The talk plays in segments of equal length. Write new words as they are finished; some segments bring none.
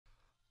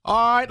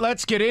All right,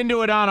 let's get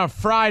into it on a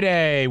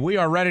Friday. We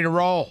are ready to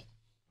roll.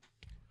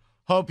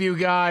 Hope you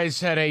guys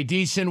had a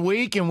decent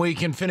week and we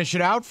can finish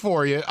it out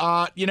for you.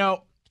 I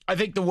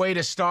think the way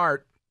to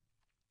start,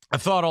 I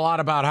thought a lot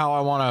about how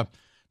I want to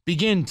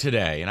begin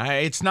today. And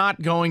it's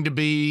not going to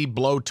be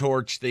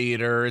blowtorch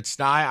theater. It's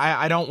not,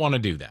 I don't want to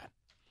do that.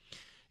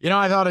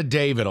 I thought of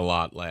David a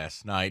lot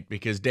last night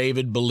because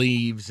David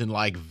believes in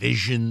like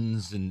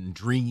visions and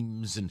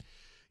dreams and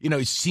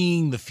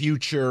seeing the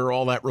future,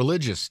 all that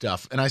religious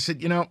stuff. And I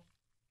said,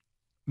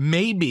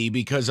 maybe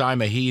because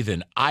I'm a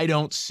heathen, I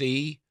don't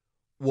see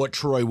what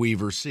Troy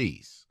Weaver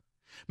sees.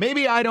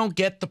 Maybe I don't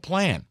get the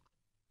plan.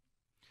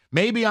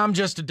 Maybe I'm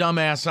just a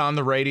dumbass on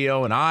the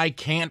radio and I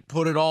can't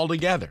put it all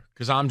together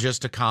because I'm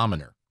just a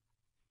commoner.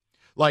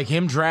 Like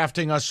him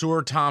drafting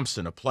Asur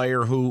Thompson, a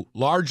player who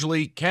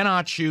largely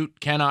cannot shoot,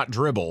 cannot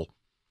dribble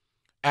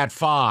at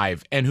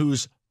 5, and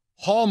whose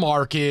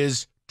hallmark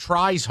is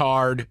tries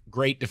hard,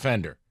 great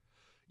defender.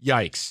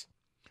 Yikes.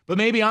 But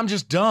maybe I'm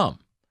just dumb.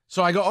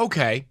 So I go,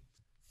 okay,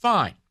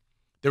 fine.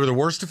 They were the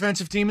worst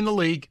defensive team in the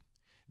league.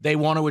 They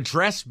want to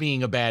address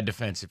being a bad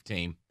defensive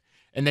team.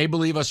 And they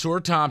believe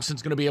Asur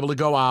Thompson's going to be able to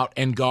go out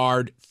and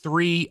guard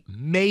 3,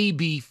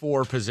 maybe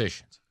 4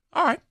 positions.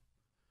 All right.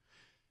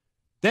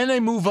 Then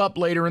they move up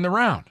later in the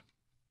round.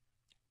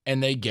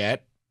 And they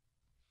get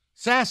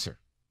Sasser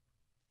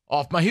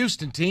off my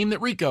Houston team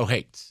that Rico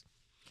hates.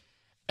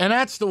 And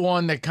that's the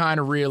one that kind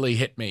of really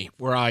hit me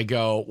where I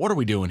go, what are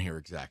we doing here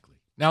exactly?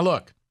 Now,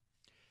 look,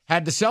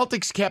 had the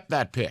Celtics kept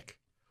that pick,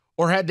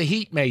 or had the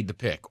Heat made the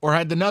pick, or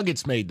had the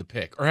Nuggets made the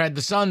pick, or had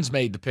the Suns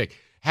made the pick,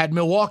 had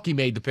Milwaukee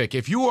made the pick,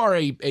 if you are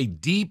a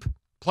deep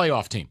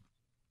playoff team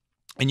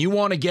and you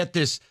want to get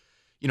this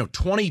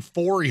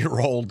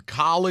 24-year-old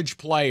college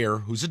player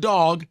who's a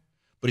dog,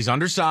 but he's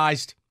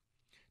undersized,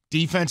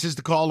 defense is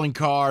the calling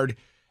card,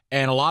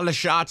 and a lot of the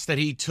shots that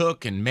he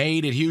took and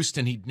made at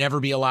Houston, he'd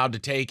never be allowed to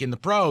take in the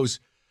pros,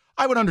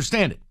 I would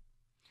understand it.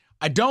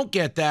 I don't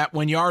get that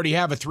when you already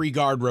have a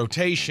 3-guard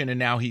rotation and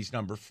now he's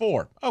number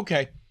 4.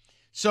 Okay,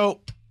 so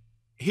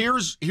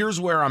here's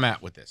where I'm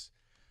at with this.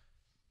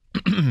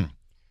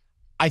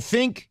 I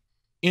think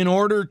in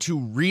order to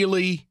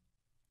really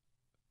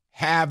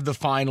have the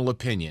final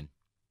opinion,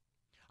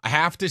 I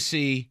have to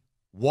see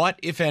what,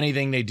 if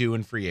anything, they do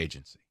in free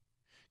agency.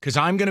 Because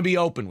I'm going to be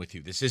open with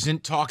you. This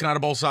isn't talking out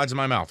of both sides of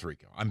my mouth,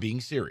 Rico. I'm being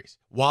serious.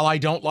 While I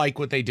don't like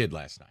what they did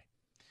last night,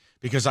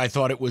 because I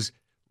thought it was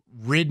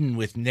ridden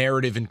with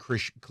narrative and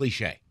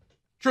cliche.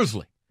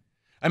 Truthfully.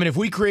 I mean, if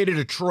we created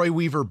a Troy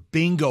Weaver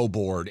bingo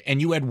board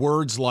and you had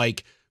words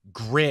like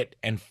grit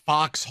and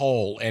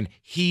foxhole and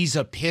he's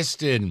a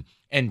Piston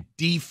and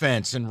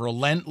defense and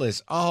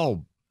relentless,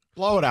 oh,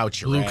 blow it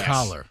out your blue ass.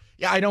 Collar.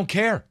 Yeah, I don't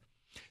care.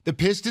 The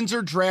Pistons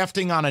are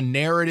drafting on a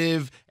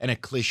narrative and a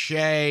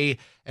cliche,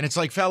 and it's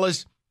like,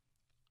 fellas,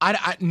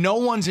 no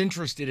one's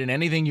interested in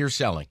anything you're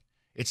selling.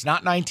 It's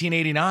not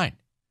 1989,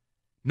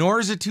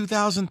 nor is it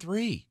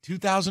 2003,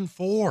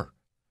 2004.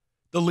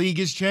 The league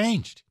has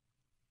changed.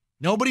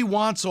 Nobody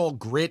wants all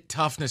grit,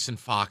 toughness, and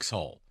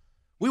foxhole.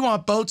 We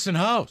want boats and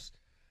hoes.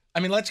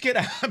 I mean, let's get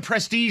a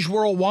prestige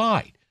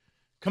worldwide.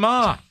 Come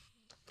on.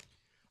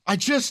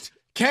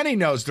 Kenny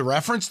knows the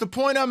reference. The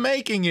point I'm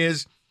making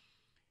is,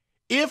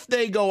 if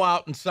they go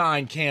out and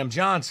sign Cam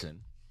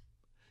Johnson,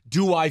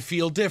 do I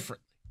feel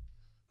differently?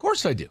 Of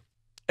course I do.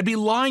 I'd be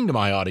lying to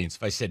my audience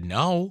if I said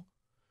no.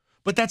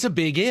 But that's a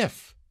big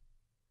if.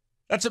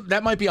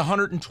 That might be a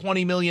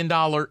 $120 million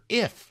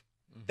if.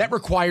 That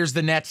requires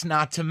the Nets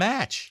not to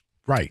match.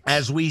 Right.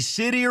 As we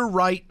sit here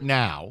right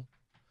now,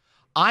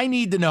 I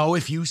need to know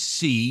if you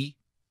see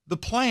the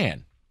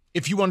plan,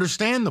 if you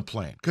understand the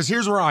plan. Because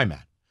here's where I'm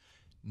at.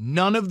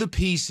 None of the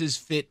pieces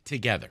fit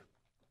together.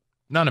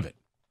 None of it.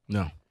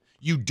 No.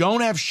 You don't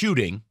have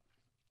shooting,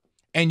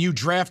 and you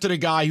drafted a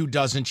guy who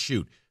doesn't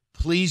shoot.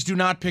 Please do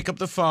not pick up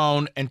the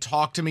phone and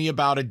talk to me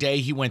about a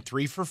day he went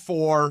 3 for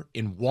 4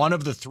 in one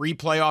of the 3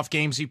 playoff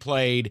games he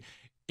played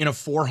in a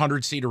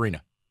 400-seat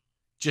arena.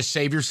 Just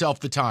save yourself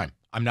the time.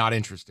 I'm not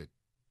interested.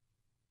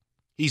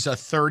 He's a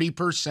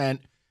 30%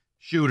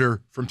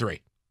 shooter from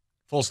 3.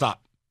 Full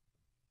stop.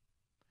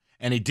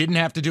 And he didn't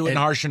have to do it in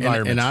harsh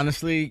environments. And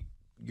honestly,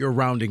 you're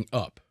rounding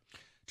up.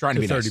 Trying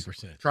to be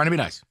 30%. Nice. Trying to be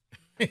nice.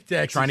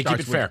 Trying to keep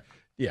it fair.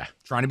 Yeah.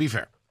 Trying to be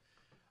fair.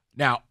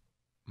 Now,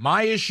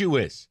 my issue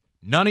is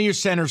none of your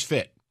centers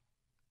fit.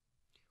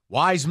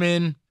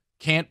 Wiseman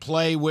can't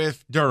play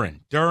with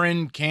Duren.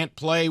 Duren can't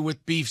play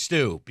with Beef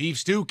Stew. Beef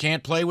Stew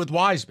can't play with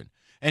Wiseman.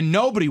 And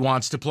nobody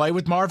wants to play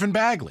with Marvin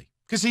Bagley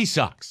because he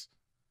sucks.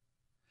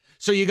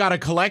 So you got a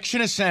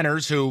collection of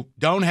centers who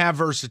don't have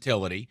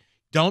versatility,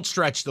 don't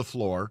stretch the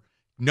floor.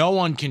 No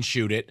one can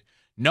shoot it.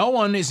 No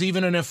one is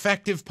even an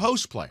effective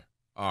post player.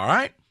 All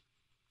right?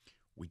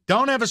 We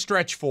don't have a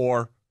stretch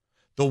 4.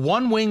 The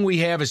one wing we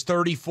have is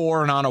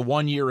 34 and on a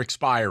 1-year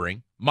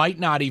expiring. Might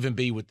not even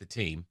be with the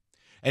team.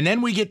 And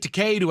then we get to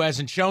Cade, who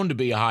hasn't shown to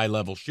be a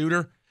high-level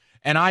shooter,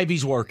 and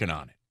Ivy's working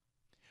on it.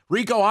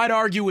 Rico, I'd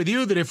argue with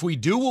you that if we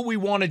do what we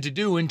wanted to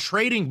do in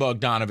trading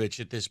Bogdanovich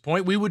at this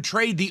point, we would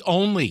trade the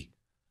only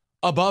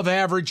above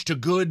average to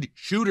good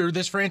shooter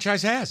this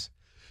franchise has.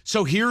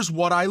 So here's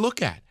what I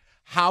look at.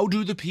 How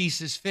do the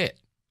pieces fit?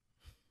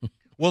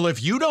 Well,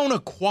 if you don't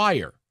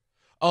acquire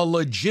a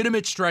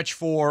legitimate stretch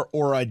four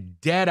or a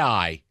dead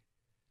eye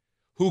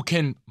who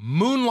can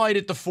moonlight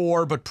at the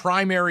four but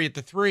primary at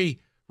the three,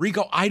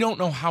 Rico, I don't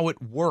know how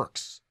it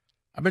works.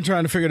 I've been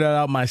trying to figure that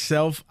out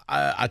myself.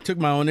 I took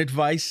my own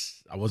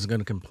advice. I wasn't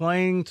going to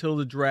complain until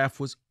the draft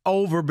was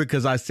over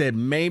because I said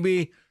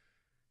maybe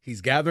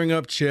he's gathering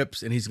up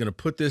chips and he's going to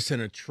put this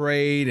in a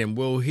trade and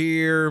we'll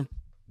hear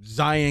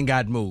Zion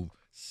got moved.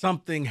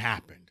 Something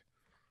happened.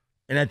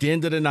 And at the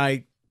end of the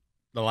night,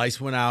 the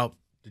lights went out.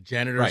 The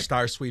janitors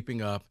start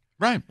sweeping up.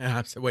 Right. And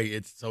I said, wait,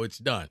 it's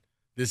done.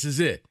 This is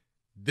it.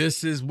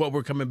 This is what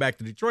we're coming back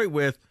to Detroit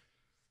with.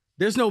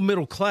 There's no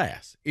middle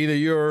class. Either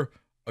you're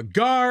a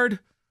guard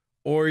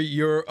or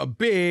you're a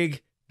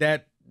big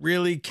that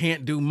really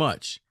can't do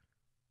much.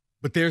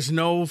 But there's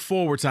no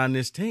forwards on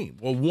this team.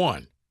 Well,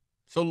 one.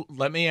 So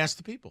let me ask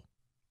the people.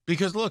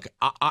 Because, look,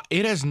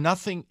 it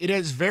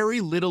has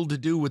very little to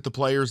do with the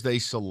players they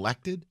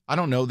selected. I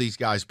don't know these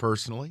guys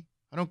personally.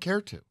 I don't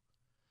care to.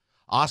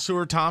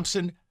 Osur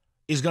Thompson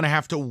is going to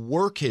have to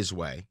work his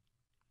way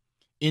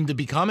into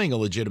becoming a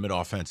legitimate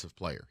offensive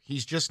player.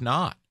 He's just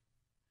not.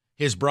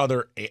 His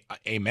brother,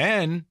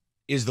 Amen,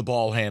 is the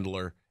ball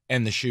handler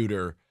and the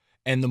shooter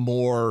and the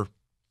more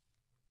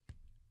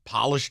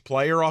polished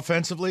player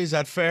offensively. Is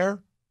that fair?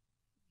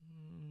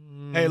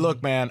 Hey,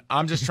 look, man,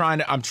 I'm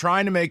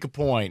trying to make a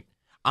point.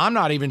 I'm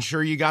not even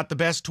sure you got the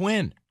best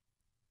twin.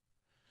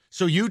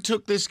 So you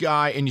took this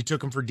guy and you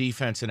took him for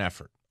defense and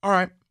effort. All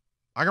right,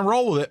 I can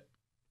roll with it.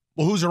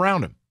 Well, who's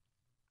around him?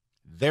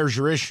 There's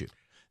your issue.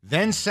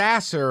 Then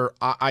Sasser,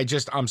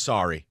 I'm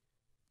sorry.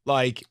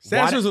 Like,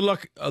 Sasser's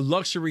a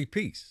luxury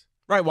piece.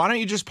 Right, why don't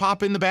you just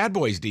pop in the Bad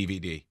Boys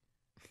DVD?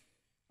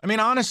 I mean,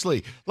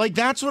 honestly, like,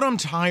 that's what I'm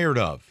tired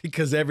of.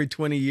 Because every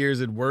 20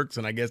 years it works,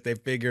 and I guess they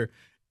figure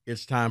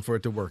it's time for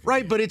it to work.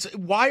 Right, again. but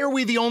why are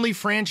we the only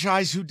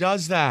franchise who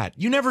does that?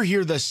 You never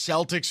hear the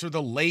Celtics or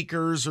the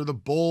Lakers or the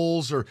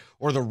Bulls or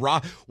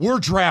the we're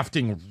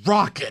drafting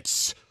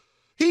Rockets.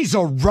 He's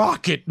a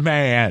Rocket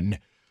man.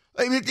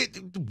 I mean,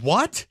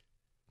 what?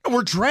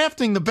 We're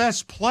drafting the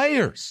best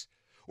players.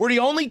 We're the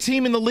only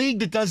team in the league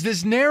that does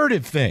this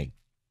narrative thing.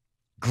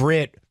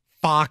 Grit,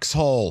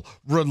 foxhole,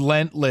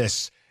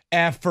 relentless,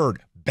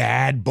 effort,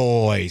 bad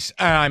boys.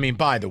 I mean,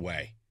 by the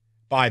way,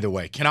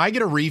 can I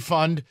get a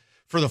refund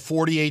for the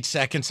 48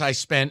 seconds I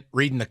spent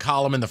reading the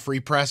column in the Free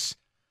Press?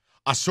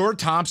 Osur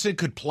Thompson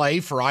could play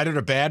for either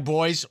the Bad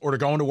Boys or the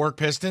Going to Work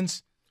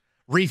Pistons.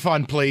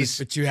 Refund, please.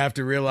 But you have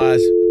to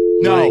realize,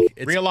 no,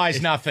 Mike,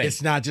 realize nothing.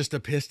 It's not just a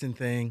Piston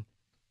thing.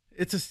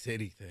 It's a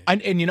city thing.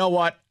 And you know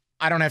what?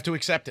 I don't have to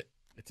accept it.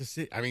 It's a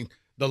city. I mean,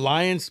 the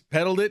Lions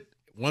peddled it,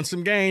 won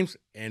some games,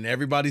 and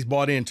everybody's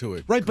bought into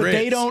it. Right, but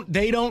they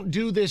don't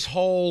do this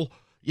whole,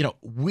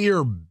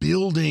 we're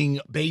building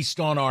based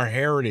on our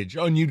heritage.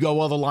 Oh, and you'd go,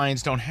 well, the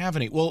Lions don't have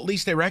any. Well, at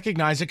least they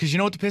recognize it, because you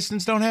know what the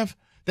Pistons don't have?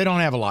 They don't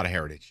have a lot of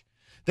heritage.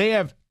 They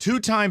have 2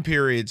 time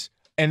periods,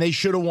 and they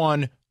should have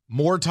won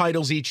more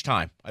titles each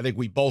time. I think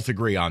we both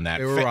agree on that.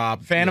 They were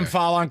robbed. Phantom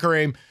foul on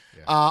Kareem.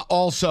 Yeah.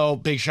 Also,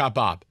 Big Shot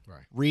Bob.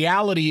 Right.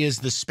 Reality is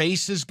the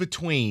spaces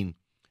between,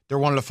 they're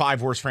one of the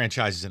 5 worst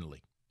franchises in the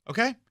league.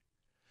 Okay?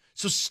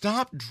 So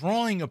stop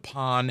drawing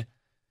upon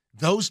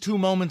those 2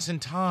 moments in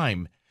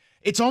time.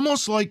 It's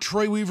almost like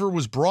Troy Weaver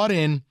was brought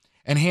in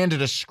and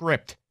handed a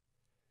script.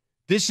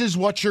 This is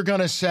what you're going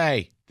to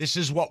say. This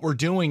is what we're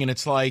doing. And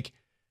it's like,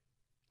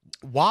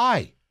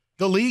 why?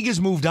 The league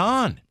has moved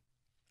on.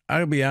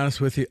 I'll be honest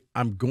with you.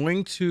 I'm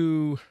going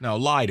to... No,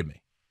 lie to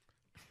me.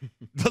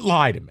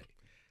 Lie to me.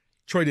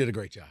 Troy did a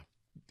great job.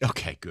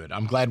 Okay, good.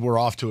 I'm glad we're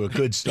off to a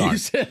good start. You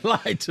said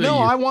lie to No,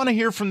 you. I want to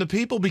hear from the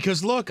people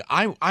because, look,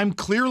 I'm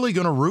clearly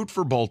going to root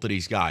for both of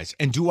these guys.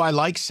 And do I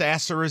like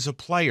Sasser as a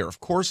player? Of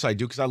course I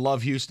do, because I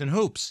love Houston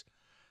hoops.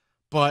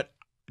 But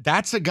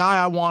that's a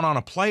guy I want on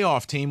a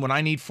playoff team when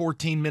I need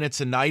 14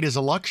 minutes a night as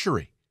a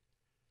luxury.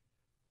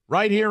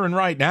 Right here and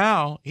right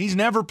now, he's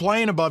never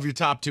playing above your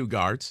top 2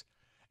 guards.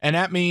 And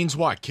that means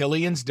what?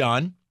 Killian's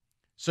done.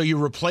 So you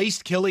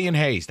replaced Killian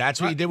Hayes. That's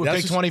what you did with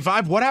Big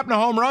 25. What happened to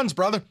home runs,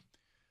 brother?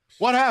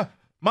 What happened?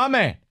 My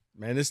man.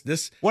 Man,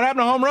 this what happened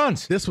to home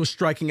runs? This was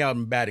striking out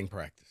in batting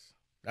practice.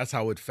 That's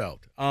how it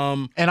felt.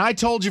 And I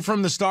told you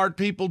from the start,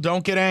 people,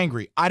 don't get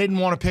angry. I didn't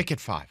want to pick at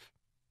 5.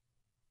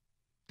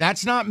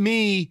 That's not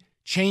me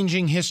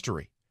changing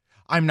history.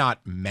 I'm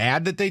not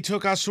mad that they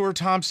took Osur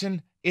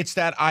Thompson. It's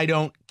that I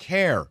don't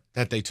care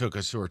that they took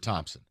Osur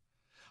Thompson.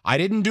 I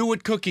didn't do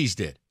what Cookies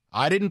did.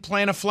 I didn't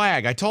plant a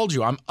flag. I told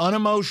you I'm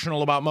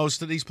unemotional about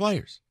most of these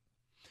players.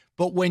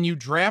 But when you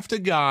draft a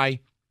guy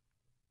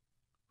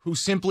who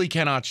simply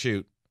cannot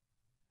shoot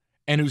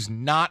and who's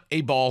not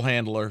a ball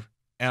handler,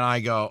 and I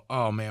go,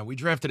 oh, man, we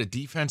drafted a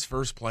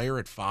defense-first player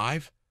at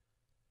 5?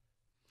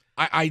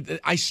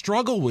 I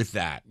struggle with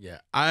that. Yeah,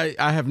 I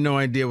have no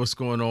idea what's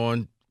going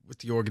on with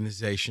the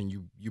organization.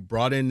 You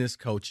brought in this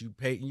coach.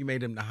 You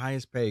made him the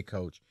highest paid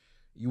coach.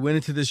 You went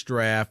into this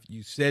draft.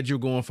 You said you're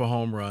going for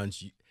home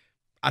runs.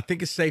 I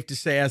think it's safe to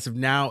say as of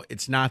now,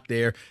 it's not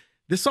there.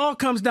 This all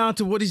comes down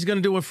to what he's going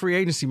to do in free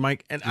agency,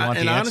 Mike. And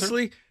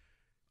honestly,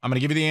 I'm going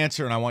to give you the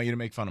answer, and I want you to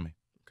make fun of me.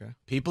 Okay.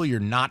 People, you're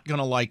not going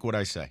to like what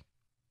I say.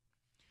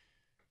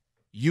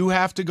 You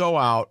have to go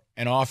out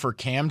and offer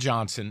Cam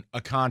Johnson a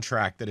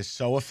contract that is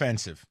so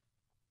offensive,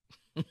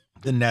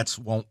 the Nets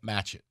won't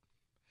match it.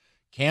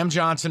 Cam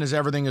Johnson is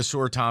everything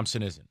Asur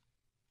Thompson isn't.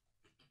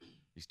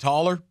 He's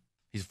taller.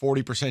 He's a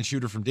 40%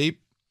 shooter from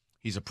deep.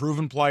 He's a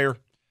proven player.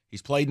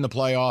 He's played in the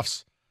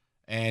playoffs,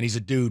 and he's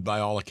a dude by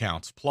all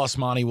accounts. Plus,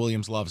 Monty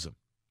Williams loves him.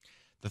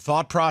 The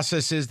thought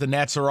process is the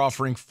Nets are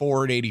offering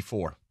 4 at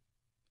 84.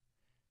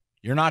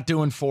 You're not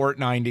doing 4 at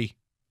 90.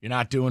 You're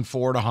not doing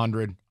 4 at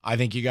 100. I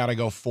think you got to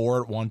go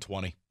 4 at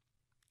 120.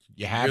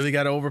 You really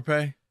got to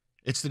overpay?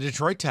 It's the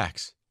Detroit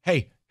tax.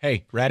 Hey,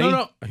 ready?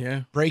 No.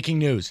 Yeah. Breaking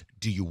news.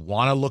 Do you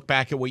want to look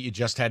back at what you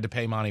just had to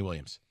pay Monty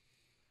Williams?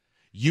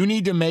 You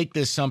need to make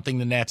this something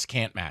the Nets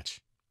can't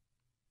match.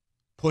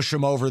 Push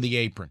him over the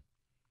apron.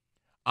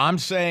 I'm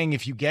saying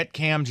if you get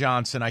Cam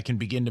Johnson, I can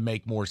begin to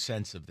make more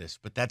sense of this,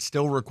 but that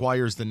still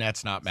requires the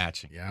Nets not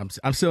matching. Yeah,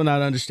 I'm still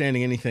not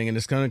understanding anything, and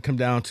it's going to come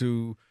down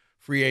to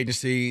free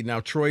agency.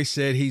 Now, Troy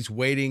said he's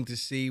waiting to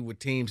see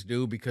what teams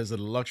do because of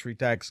the luxury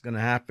tax going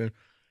to happen.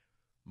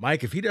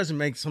 Mike, if he doesn't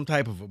make some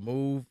type of a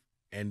move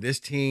and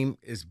this team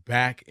is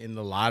back in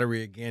the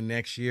lottery again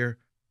next year,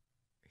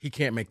 he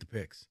can't make the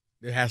picks.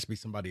 There has to be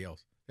somebody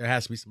else. There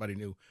has to be somebody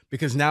new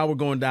because now we're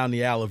going down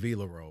the Al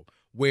Avila road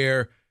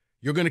where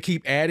you're going to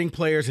keep adding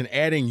players and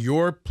adding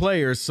your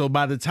players. So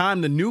by the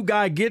time the new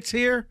guy gets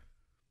here,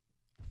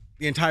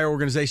 the entire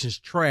organization's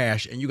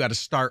trash and you got to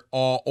start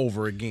all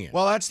over again.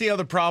 Well, that's the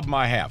other problem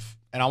I have.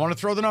 And I want to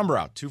throw the number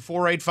out,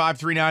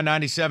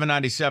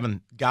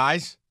 248-539-9797.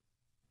 Guys,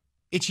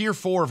 it's year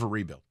 4 of a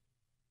rebuild.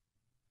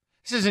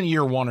 This isn't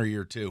year 1 or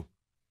year 2.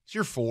 It's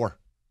year 4.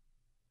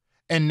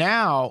 And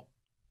now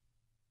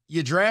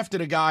you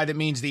drafted a guy that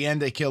means the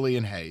end of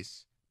Killian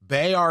Hayes.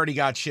 Bay already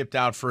got shipped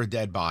out for a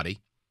dead body.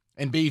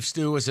 And Beef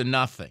Stew is a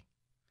nothing.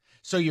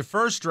 So your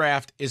first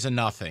draft is a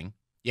nothing.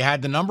 You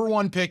had the number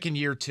 1 pick in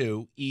year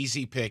 2.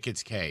 Easy pick,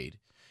 it's Cade.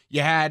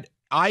 You had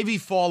Ivy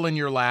fall in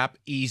your lap.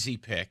 Easy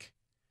pick.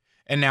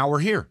 And now we're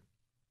here.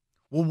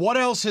 Well, what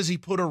else has he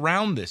put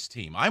around this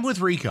team? I'm with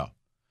Rico.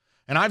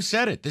 And I've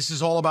said it. This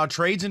is all about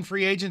trades and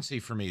free agency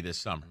for me this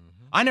summer.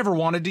 I never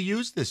wanted to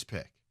use this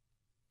pick.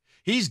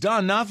 He's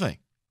done nothing.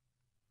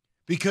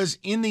 Because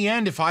in the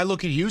end, if I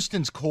look at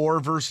Houston's core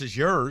versus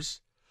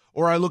yours,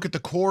 or I look at the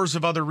cores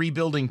of other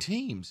rebuilding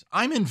teams,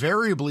 I'm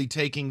invariably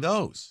taking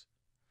those.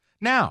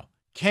 Now,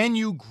 can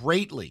you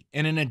greatly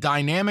and in a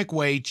dynamic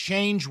way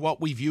change what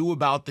we view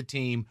about the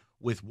team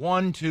with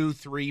 1, 2,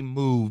 3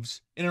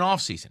 moves in an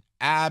offseason?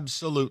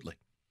 Absolutely.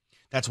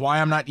 That's why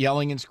I'm not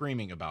yelling and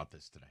screaming about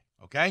this today,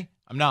 okay?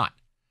 I'm not.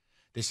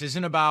 This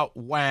isn't about,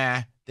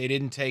 they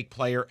didn't take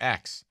player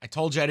X. I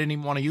told you I didn't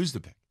even want to use the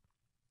pick.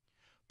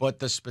 But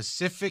the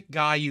specific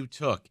guy you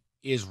took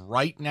is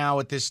right now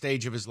at this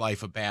stage of his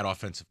life a bad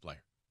offensive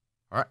player.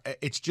 All right?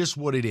 It's just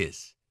what it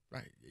is.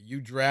 Right. You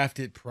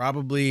drafted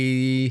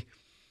probably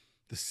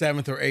the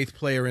 7th or 8th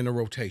player in the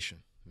rotation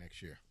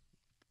next year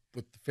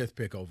with the 5th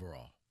pick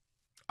overall.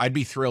 I'd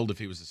be thrilled if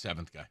he was the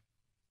 7th guy.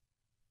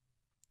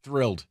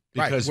 Thrilled.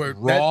 Because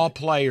right,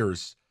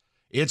 players,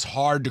 it's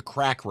hard to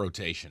crack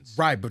rotations.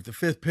 Right, but the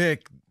 5th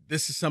pick,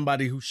 this is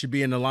somebody who should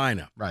be in the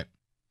lineup. Right.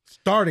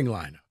 Starting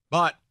lineup.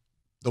 But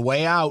the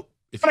way out,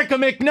 if Monica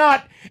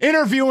McNutt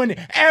interviewing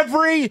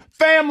every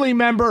family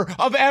member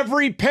of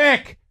every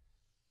pick.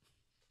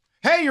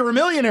 Hey, you're a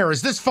millionaire.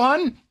 Is this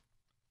fun?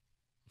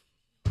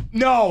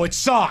 No, it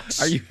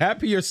sucks. Are you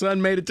happy your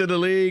son made it to the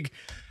league?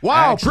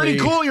 Wow, pretty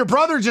cool. Your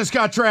brother just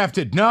got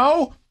drafted.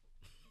 No?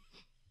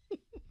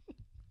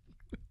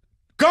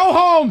 Go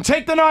home.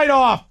 Take the night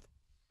off.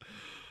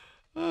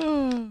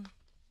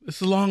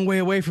 It's a long way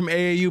away from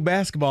AAU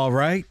basketball,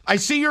 right? I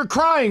see you're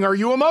crying. Are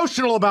you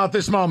emotional about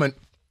this moment?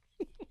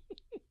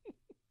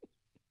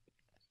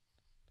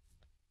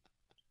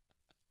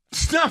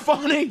 It's not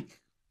funny.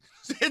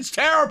 It's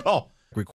terrible.